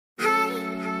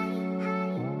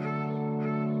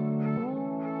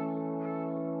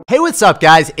Hey, what's up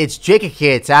guys? It's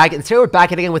SirTagCR, and today we're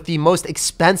back again with the most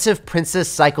expensive Princess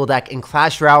Cycle deck in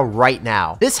Clash Royale right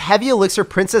now. This heavy elixir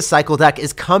Princess Cycle deck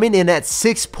is coming in at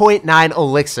 6.9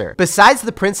 elixir. Besides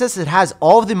the Princess, it has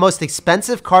all of the most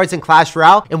expensive cards in Clash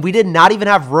Royale, and we did not even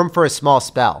have room for a small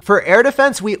spell. For air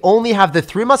defense, we only have the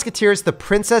 3 Musketeers, the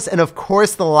Princess, and of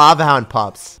course the Lava Hound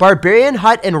pups. Barbarian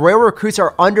Hut and Royal Recruits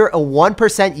are under a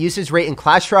 1% usage rate in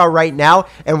Clash Royale right now,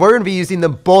 and we're going to be using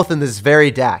them both in this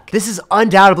very deck. This is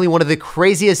undoubtedly one of the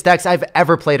craziest decks I've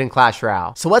ever played in Clash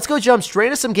Royale. So let's go jump straight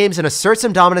into some games and assert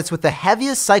some dominance with the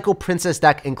heaviest cycle Princess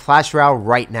deck in Clash Royale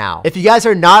right now. If you guys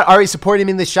are not already supporting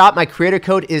me in the shop, my creator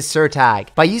code is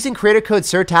SirTag. By using creator code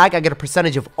SirTag, I get a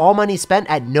percentage of all money spent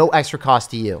at no extra cost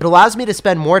to you. It allows me to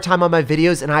spend more time on my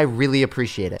videos, and I really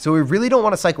appreciate it. So we really don't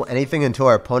want to cycle anything until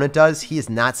our opponent does. He is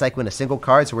not cycling a single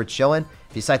card, so we're chilling.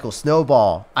 If you cycle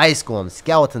Snowball, Ice Golem,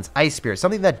 Skeletons, Ice Spear,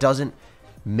 something that doesn't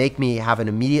make me have an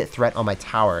immediate threat on my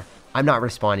tower, I'm not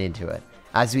responding to it.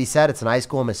 As we said, it's an Ice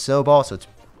Golem, a Snowball, so it's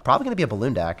probably going to be a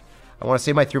Balloon deck. I want to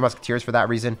save my 3 Musketeers for that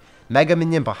reason. Mega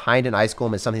Minion behind an Ice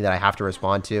Golem is something that I have to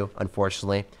respond to,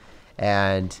 unfortunately.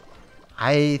 And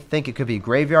I think it could be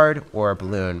Graveyard or a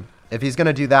Balloon. If he's going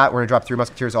to do that, we're going to drop 3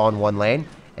 Musketeers all in one lane.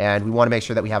 And we want to make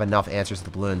sure that we have enough answers to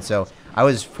the Balloon. So I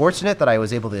was fortunate that I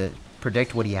was able to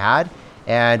predict what he had.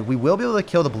 And we will be able to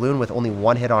kill the Balloon with only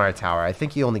 1 hit on our tower. I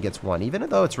think he only gets 1, even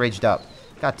though it's raged up.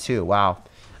 Got 2. Wow.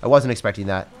 I wasn't expecting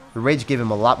that. The rage gave him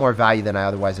a lot more value than I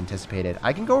otherwise anticipated.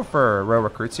 I can go for Royal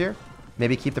Recruits here.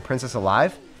 Maybe keep the Princess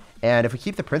alive. And if we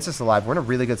keep the Princess alive, we're in a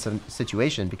really good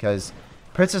situation because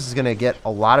Princess is going to get a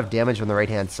lot of damage on the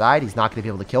right-hand side. He's not going to be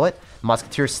able to kill it.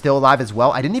 Musketeer's still alive as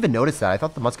well. I didn't even notice that. I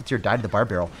thought the Musketeer died to the Bar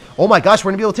Barrel. Oh my gosh,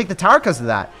 we're going to be able to take the tower because of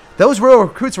that. Those Royal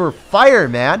Recruits were fire,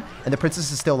 man. And the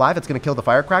Princess is still alive. It's going to kill the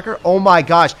Firecracker. Oh my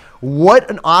gosh, what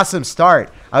an awesome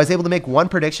start. I was able to make 1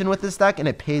 prediction with this deck, and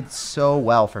it paid so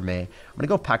well for me. I'm going to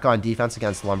go Pekka on defense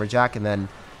against Lumberjack, and then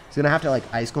he's going to have to like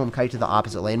Ice Golem Kite to the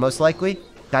opposite lane most likely.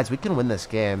 Guys, we can win this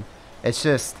game. It's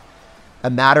just a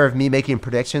matter of me making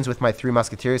predictions with my 3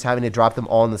 Musketeers, having to drop them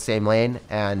all in the same lane,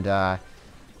 and yeah,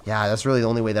 that's really the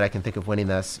only way that I can think of winning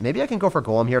this. Maybe I can go for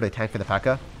Golem here to tank for the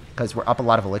Pekka, because we're up a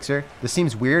lot of elixir. This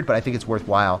seems weird, but I think it's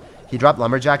worthwhile. He dropped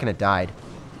Lumberjack and it died.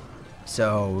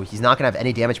 So he's not going to have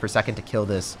any damage per second to kill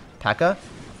this Pekka,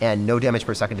 and no damage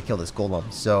per second to kill this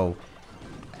Golem. So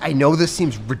I know this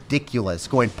seems ridiculous,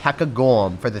 going Pekka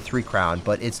Golem for the 3 crown,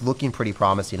 but it's looking pretty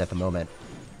promising at the moment.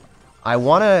 I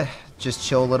want to just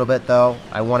chill a little bit, though.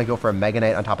 I want to go for a Mega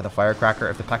Knight on top of the Firecracker.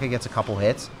 If the Pekka gets a couple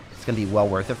hits, it's going to be well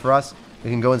worth it for us. We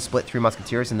can go and split 3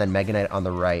 Musketeers and then Mega Knight on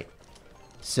the right.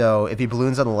 So if he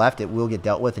balloons on the left, it will get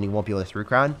dealt with and he won't be able to 3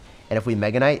 crown. And if we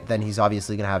Mega Knight, then he's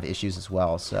obviously going to have issues as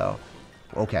well. So,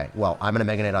 okay, well, I'm going to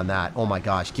Mega Knight on that. Oh my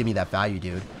gosh, give me that value,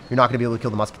 dude. You're not going to be able to kill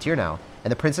the Musketeer now.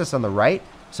 And the Princess on the right,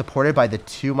 supported by the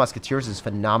 2 Musketeers, is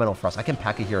phenomenal for us. I can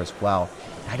Pekka here as well.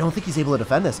 I don't think he's able to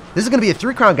defend this. This is going to be a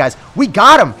 3 crown, guys. We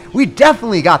got him. We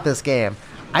definitely got this game.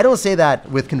 I don't say that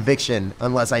with conviction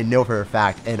unless I know for a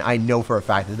fact, and I know for a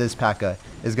fact that this Pekka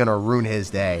is going to ruin his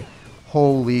day.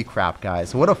 Holy crap,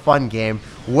 guys. What a fun game.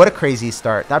 What a crazy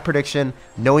start. That prediction,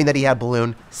 knowing that he had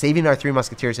Balloon, saving our 3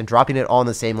 Musketeers, and dropping it all in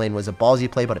the same lane was a ballsy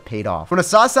play, but it paid off. We're going to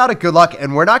sauce out a Good Luck,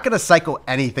 and we're not going to cycle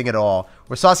anything at all.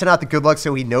 We're saucing out the Good Luck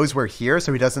so he knows we're here,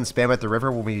 so he doesn't spam at the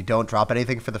river when we don't drop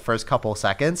anything for the first couple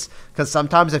seconds. Because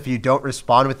sometimes if you don't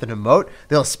respond with an emote,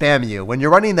 they'll spam you. When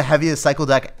you're running the heaviest cycle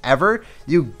deck ever,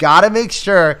 you got to make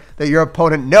sure that your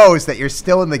opponent knows that you're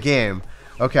still in the game.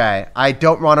 Okay, I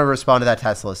don't want to respond to that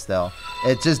Tesla still.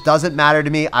 It just doesn't matter to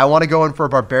me. I want to go in for a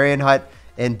Barbarian Hut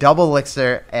in double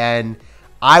elixir, and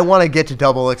I want to get to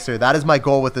double elixir. That is my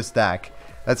goal with this deck.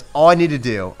 That's all I need to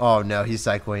do. Oh no, he's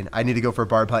cycling. I need to go for a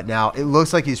Barb Hut now. It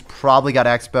looks like he's probably got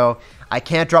Expo. I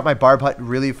can't drop my Barb Hut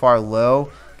really far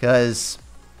low because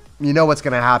you know what's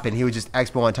going to happen. He would just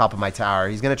Expo on top of my tower.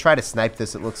 He's going to try to snipe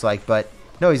this, it looks like, but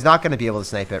no, he's not going to be able to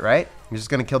snipe it, right? He's just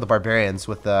going to kill the Barbarians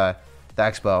with the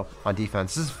Expo on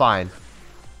defense. This is fine.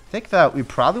 I think that we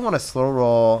probably want to slow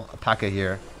roll a Pekka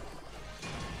here.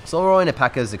 Slow rolling a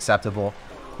Pekka is acceptable.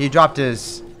 He dropped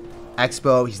his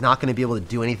Expo. He's not going to be able to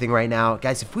do anything right now.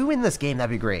 Guys, if we win this game,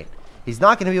 that'd be great. He's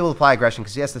not going to be able to apply aggression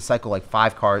because he has to cycle like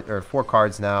 4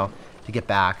 cards now to get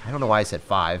back. I don't know why I said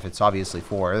 5. It's obviously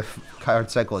 4. The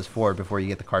card cycle is 4 before you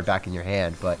get the card back in your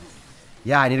hand. But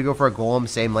yeah, I need to go for a Golem,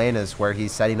 same lane as where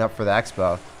he's setting up for the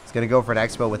Expo. He's going to go for an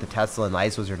Expo with the Tesla and the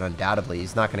Ice Wizard undoubtedly.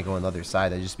 He's not going to go on the other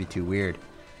side. That'd just be too weird.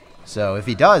 So if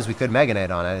he does, we could Mega Knight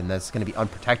on it, and that's going to be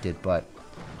unprotected. But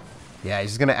yeah, he's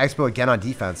just going to Expo again on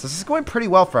defense. This is going pretty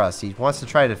well for us. He wants to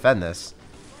try to defend this.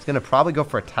 He's going to probably go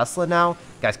for a Tesla now.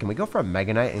 Guys, can we go for a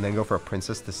Mega Knight and then go for a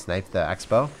Princess to snipe the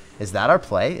Expo Is that our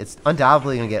play? It's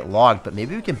undoubtedly going to get logged, but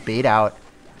maybe we can bait out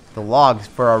the logs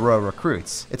for our row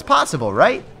recruits. It's possible,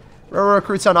 right? Row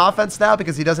recruits on offense now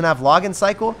because he doesn't have login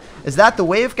cycle. Is that the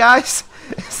wave, guys?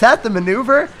 Is that the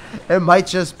maneuver? It might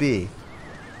just be.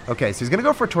 Okay, so he's going to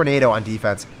go for Tornado on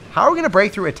defense. How are we going to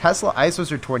break through a Tesla,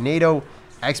 Isos, or Tornado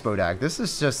Expo deck? This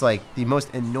is just like the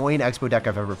most annoying Expo deck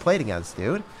I've ever played against,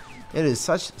 dude. It is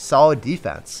such solid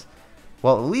defense.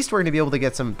 Well, at least we're going to be able to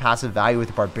get some passive value with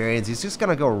the Barbarians. He's just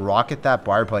going to go rocket that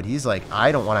Barbud. He's like,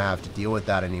 I don't want to have to deal with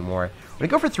that anymore. We're going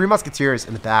to go for 3 Musketeers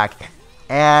in the back.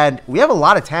 And we have a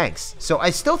lot of tanks. So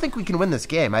I still think we can win this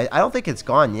game. I don't think it's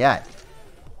gone yet.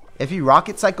 If he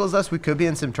rocket cycles us, we could be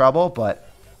in some trouble. But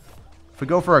if we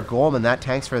go for a golem and that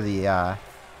tanks for the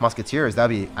Musketeers,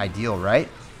 that'd be ideal, right?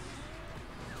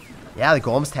 Yeah, the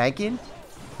golem's tanking.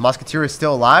 Musketeer is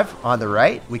still alive on the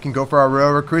right. We can go for our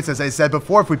row recruits. As I said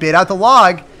before, if we bait out the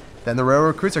log, then the row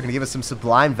recruits are going to give us some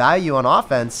sublime value on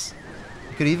offense.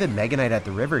 We could even Mega Knight at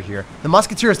the river here. The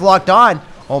Musketeer is locked on.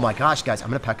 Oh my gosh, guys. I'm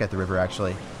going to Pekka at the river,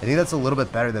 actually. I think that's a little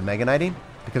bit better than Mega Knighting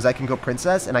because I can go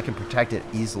Princess and I can protect it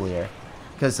easily.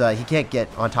 Because he can't get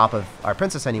on top of our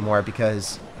Princess anymore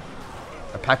because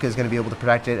our Pekka is going to be able to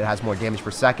protect it. It has more damage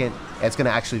per second. And it's going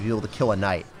to actually be able to kill a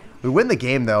Knight. We win the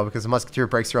game, though, because the Musketeer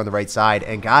breaks through on the right side.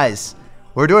 And, guys,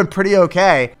 we're doing pretty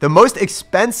okay. The most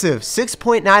expensive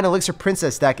 6.9 Elixir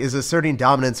Princess deck is asserting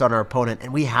dominance on our opponent.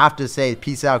 And we have to say,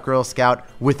 peace out, Girl Scout,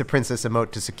 with the Princess emote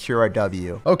to secure our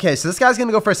W. Okay, so this guy's going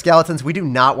to go for Skeletons. We do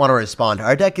not want to respond.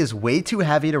 Our deck is way too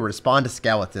heavy to respond to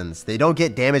Skeletons. They don't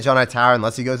get damage on our tower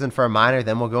unless he goes in for a Miner.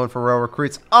 Then we'll go in for row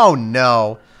recruits. Oh,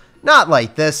 no. Not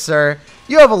like this, sir.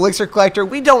 You have Elixir Collector.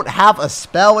 We don't have a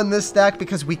spell in this deck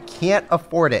because we can't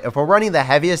afford it. If we're running the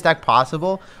heaviest deck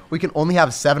possible, we can only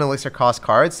have 7 Elixir cost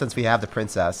cards since we have the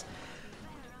Princess.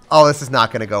 Oh, this is not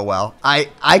going to go well.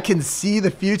 I can see the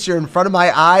future in front of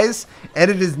my eyes, and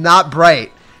it is not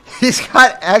bright. He's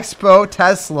got Expo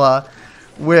Tesla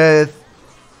with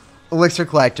Elixir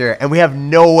Collector, and we have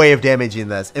no way of damaging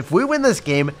this. If we win this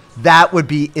game, that would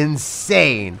be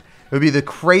insane. It would be the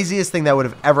craziest thing that would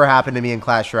have ever happened to me in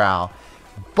Clash Royale.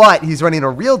 But he's running a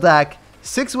real deck,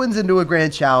 6 wins into a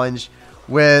grand challenge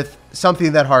with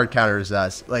something that hard counters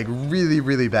us. Like, really,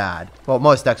 really bad. Well,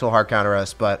 most decks will hard counter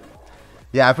us, but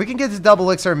yeah, if we can get to double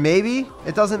Elixir, maybe.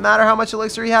 It doesn't matter how much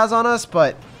Elixir he has on us,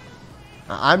 but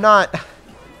I'm not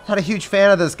a huge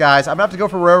fan of this, guys. I'm going to have to go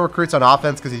for row recruits on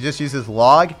offense because he just uses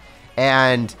log,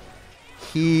 and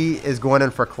he is going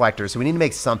in for Collector, so we need to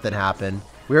make something happen.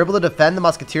 We were able to defend the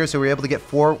Musketeer, so we were able to get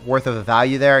 4 worth of a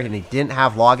value there, and he didn't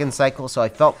have login cycle, so I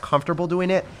felt comfortable doing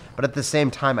it, but at the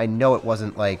same time, I know it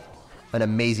wasn't, like, an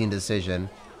amazing decision.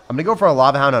 I'm going to go for a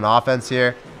Lava Hound on offense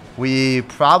here. We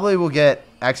probably will get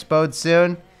Expo'd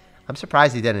soon. I'm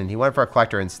surprised he didn't. He went for a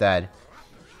Collector instead.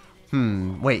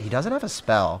 Wait, he doesn't have a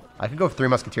spell. I could go 3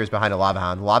 Musketeers behind a Lava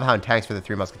Hound. Lava Hound tanks for the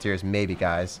 3 Musketeers, maybe,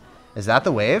 guys. Is that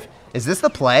the wave? Is this the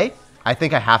play? I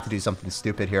think I have to do something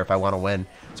stupid here if I want to win.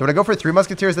 So I'm going to go for 3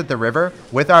 Musketeers at the river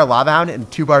with our Lava Hound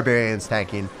and 2 Barbarians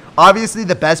tanking. Obviously,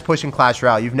 the best push in Clash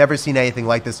Royale. You've never seen anything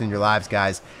like this in your lives,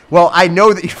 guys. Well, I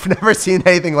know that you've never seen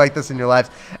anything like this in your lives.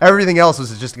 Everything else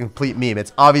was just a complete meme.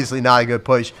 It's obviously not a good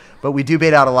push, but we do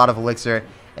bait out a lot of Elixir,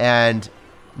 and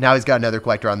now he's got another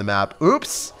Collector on the map.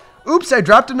 Oops. Oops, I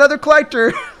dropped another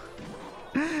Collector.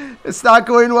 It's not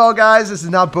going well, guys. This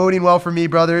is not boding well for me,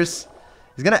 brothers.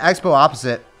 He's going to Expo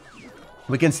opposite.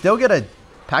 We can still get a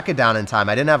Pekka down in time.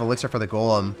 I didn't have Elixir for the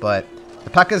Golem, but the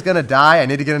Pekka is going to die. I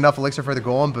need to get enough Elixir for the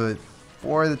Golem, but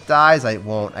before it dies, I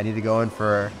won't. I need to go in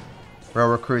for row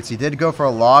recruits. He did go for a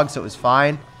log, so it was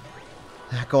fine.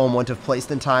 That Golem wouldn't have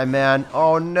placed in time, man.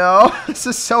 Oh, no. This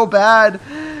is so bad.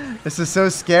 This is so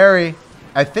scary.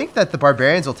 I think that the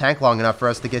Barbarians will tank long enough for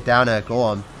us to get down a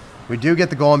Golem. We do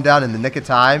get the Golem down in the nick of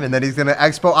time, and then he's going to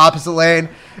Expo opposite lane.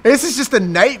 This is just a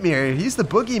nightmare. He's the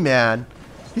boogeyman.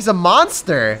 He's a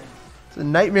monster. It's a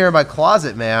nightmare in my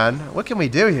closet, man. What can we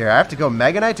do here? I have to go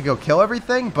Mega Knight to go kill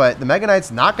everything, but the Mega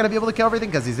Knight's not going to be able to kill everything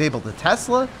because he's able to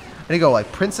Tesla. And he go like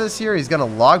Princess here. He's going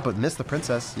to log, but miss the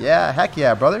Princess. Yeah, heck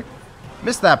yeah, brother.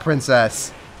 Miss that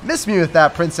Princess. Miss me with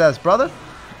that Princess, brother.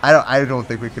 I don't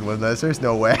think we can win this. There's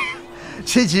no way.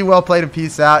 GG, well played, and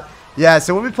peace out. Yeah,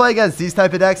 so when we play against these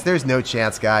type of decks, there's no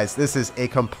chance, guys. This is a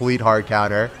complete hard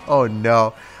counter. Oh,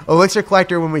 no. Elixir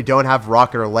Collector, when we don't have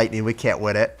Rocket or Lightning, we can't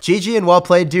win it. GG and well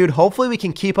played, dude. Hopefully we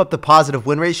can keep up the positive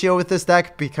win ratio with this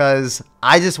deck because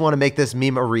I just want to make this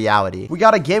meme a reality. We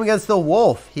got a game against the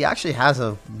Wolf. He actually has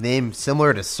a name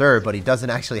similar to Sir, but he doesn't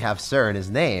actually have Sir in his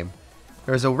name.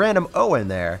 There's a random O in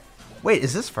there. Wait,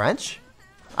 is this French?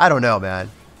 I don't know, man.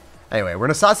 Anyway, we're going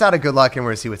to sauce out a good luck and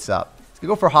we're going to see what's up. Let's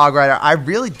go for Hog Rider. I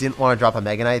really didn't want to drop a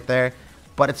Mega Knight there,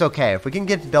 but it's okay. If we can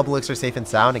get double elixir safe and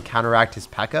sound and counteract his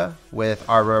pekka with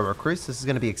our royal recruits, this is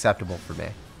going to be acceptable for me.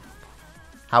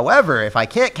 However, if I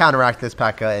can't counteract this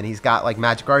pekka and he's got like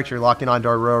magic archer locking onto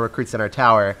our royal recruits in our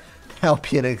tower, that'll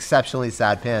be an exceptionally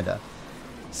sad panda.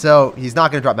 So he's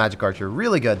not going to drop magic archer.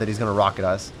 Really good that he's going to rocket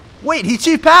us. Wait, he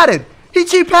chief padded! He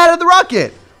chief padded the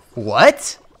rocket!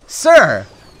 What? Sir!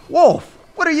 Wolf,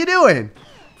 what are you doing?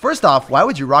 First off, why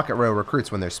would you rocket royal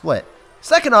recruits when they're split?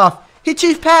 Second off, he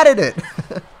chief padded it!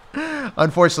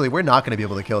 Unfortunately, we're not going to be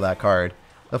able to kill that card.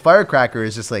 The firecracker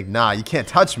is just like, nah, you can't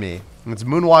touch me. It's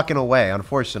moonwalking away,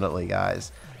 unfortunately,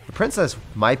 guys. The princess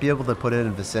might be able to put it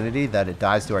in vicinity that it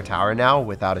dies to our tower now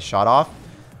without a shot off,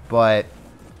 but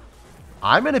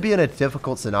I'm going to be in a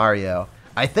difficult scenario.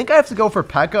 I think I have to go for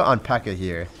Pekka on Pekka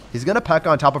here. He's going to Pekka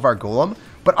on top of our golem,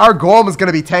 but our golem is going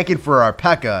to be tanking for our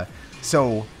Pekka.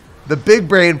 So the big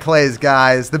brain plays,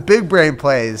 guys. The big brain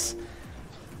plays.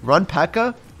 Run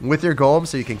Pekka with your golem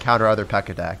so you can counter other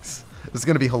Pekka decks. This is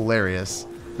going to be hilarious.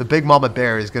 The big mama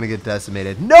bear is going to get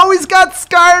decimated. No, he's got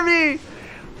Scarmy!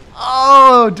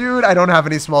 Oh, dude, I don't have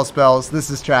any small spells. This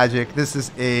is tragic. This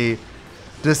is a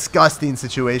disgusting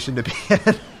situation to be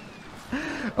in.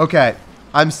 Okay,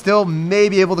 I'm still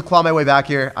maybe able to claw my way back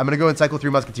here. I'm going to go and cycle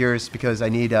through Musketeers because I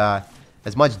need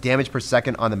as much damage per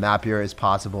second on the map here as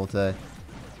possible to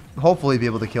hopefully be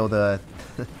able to kill the...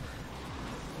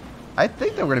 I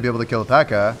think that we're going to be able to kill the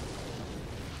Pekka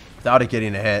without it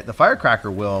getting a hit. The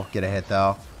Firecracker will get a hit,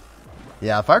 though.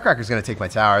 Yeah, the Firecracker's going to take my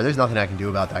tower. There's nothing I can do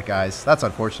about that, guys. That's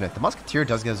unfortunate. The Musketeer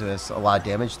does give us a lot of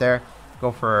damage there.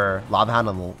 Go for Lava Hound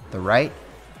on the right,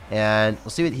 and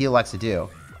we'll see what he elects to do.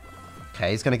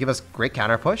 Okay, he's going to give us great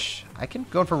counter push. I can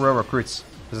go for Royal Recruits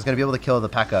because it's going to be able to kill the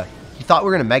Pekka. He thought we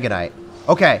were going to Mega Knight.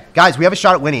 Okay, guys, we have a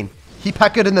shot at winning. He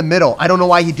Pekka'd in the middle. I don't know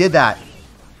why he did that.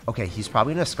 Okay, he's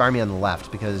probably going to scar me on the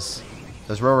left because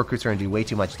those Royal Recruits are going to do way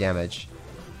too much damage.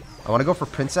 I want to go for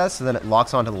Princess, so then it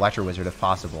locks onto the Electro Wizard if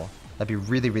possible. That'd be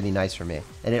really, really nice for me.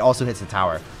 And it also hits the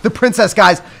tower. The Princess,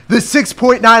 guys! The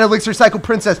 6.9 Elixir Cycle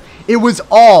Princess! It was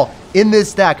all in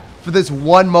this deck for this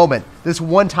one moment. This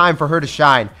one time for her to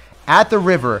shine. At the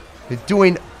river,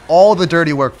 doing all the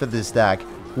dirty work for this deck.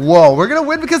 Whoa, we're going to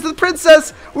win because of the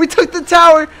Princess! We took the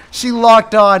tower! She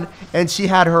locked on, and she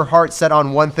had her heart set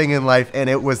on one thing in life, and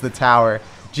it was the tower.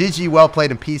 GG, well played,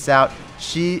 and peace out.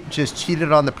 She just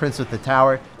cheated on the Prince with the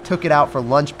tower. Took it out for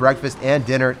lunch, breakfast, and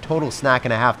dinner. Total snack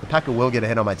and a half. The Pekka will get a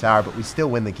hit on my tower, but we still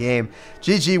win the game.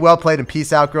 GG, well played, and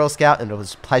peace out, Girl Scout. And it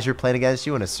was a pleasure playing against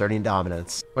you and asserting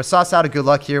dominance. We're going to sauce out of good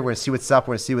luck here. We're going to see what's up.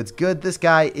 We're going to see what's good. This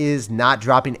guy is not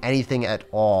dropping anything at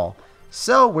all.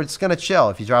 So we're just going to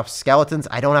chill. If he drops skeletons,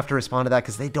 I don't have to respond to that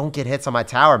because they don't get hits on my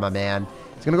tower, my man.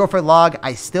 He's going to go for log.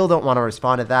 I still don't want to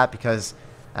respond to that because,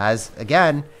 as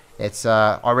again, it's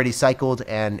already cycled.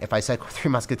 And if I cycle 3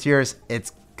 Musketeers,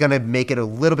 it's going to make it a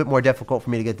little bit more difficult for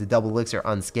me to get the double elixir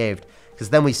unscathed because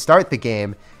then we start the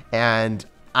game and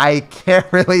I can't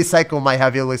really cycle my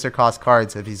heavy elixir cost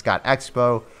cards if he's got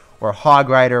Expo or Hog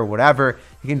Rider or whatever.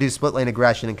 He can do split lane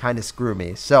aggression and kind of screw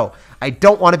me. So I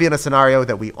don't want to be in a scenario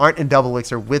that we aren't in double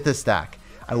elixir with this stack.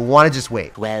 I want to just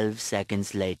wait. 12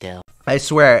 seconds later. I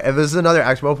swear, if this is another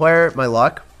Expo player, my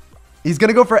luck, he's going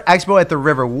to go for Expo at the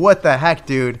river. What the heck,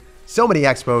 dude? So many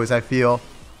Expos, I feel.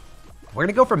 We're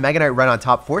going to go for Mega Knight right on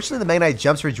top. Fortunately, the Mega Knight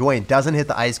jumps for joy and doesn't hit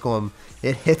the Ice Golem.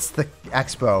 It hits the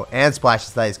Expo and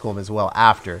splashes the Ice Golem as well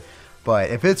after. But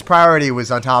if its priority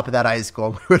was on top of that Ice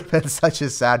Golem, it would have been such a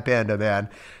sad panda, man.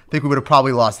 I think we would have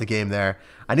probably lost the game there.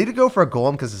 I need to go for a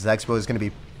Golem because his Expo is going to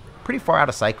be pretty far out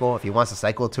of cycle. If he wants to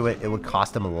cycle to it, it would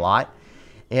cost him a lot.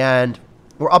 And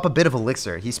we're up a bit of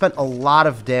Elixir. He spent a lot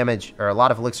of damage, or a lot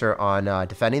of Elixir on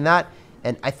defending that.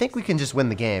 And I think we can just win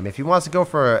the game. If he wants to go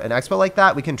for an Expo like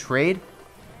that, we can trade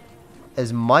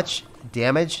as much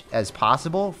damage as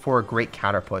possible for a great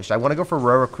counter push. I want to go for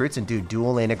Royal Recruits and do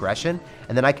dual lane aggression.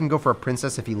 And then I can go for a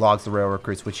Princess if he logs the Royal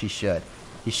Recruits, which he should.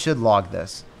 He should log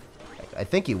this. I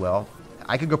think he will.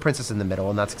 I could go Princess in the middle,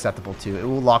 and that's acceptable too. It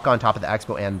will lock on top of the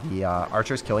Expo and the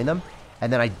Archers, killing them.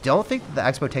 And then I don't think that the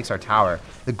Expo takes our tower.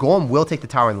 The Golem will take the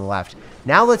tower on the left.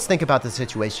 Now let's think about the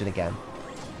situation again.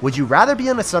 Would you rather be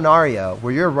in a scenario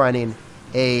where you're running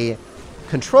a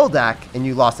control deck and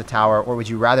you lost a tower, or would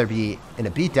you rather be in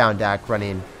a beatdown deck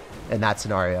running in that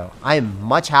scenario? I am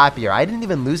much happier. I didn't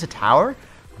even lose a tower,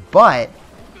 but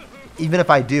even if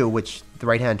I do, which the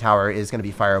right-hand tower is going to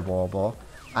be fireballable,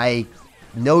 I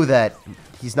know that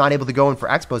he's not able to go in for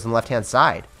Expos on the left-hand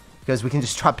side because we can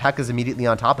just drop Pekkas immediately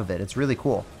on top of it. It's really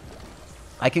cool.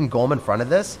 I can Golem in front of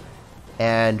this,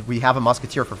 and we have a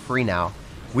Musketeer for free now.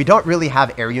 We don't really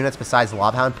have air units besides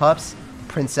Lava Hound Pups,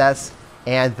 Princess,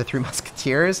 and the 3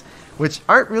 Musketeers, which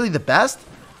aren't really the best,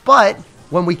 but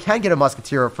when we can get a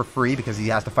Musketeer for free because he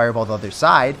has to fireball the other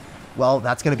side, well,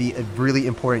 that's going to be a really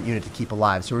important unit to keep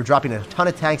alive. So we're dropping a ton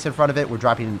of tanks in front of it. We're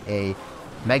dropping a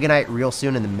Mega Knight real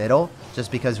soon in the middle,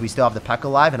 just because we still have the Pekka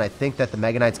alive, and I think that the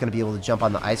Mega Knight's going to be able to jump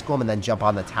on the Ice Golem and then jump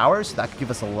on the tower, so that could give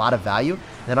us a lot of value.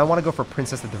 And then I want to go for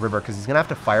Princess at the River, because he's going to have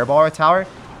to fireball our tower,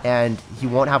 and he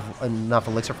won't have enough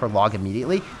elixir for log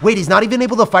immediately. Wait, he's not even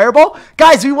able to fireball?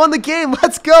 Guys, we won the game.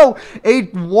 Let's go. A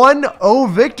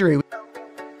 1-0 victory.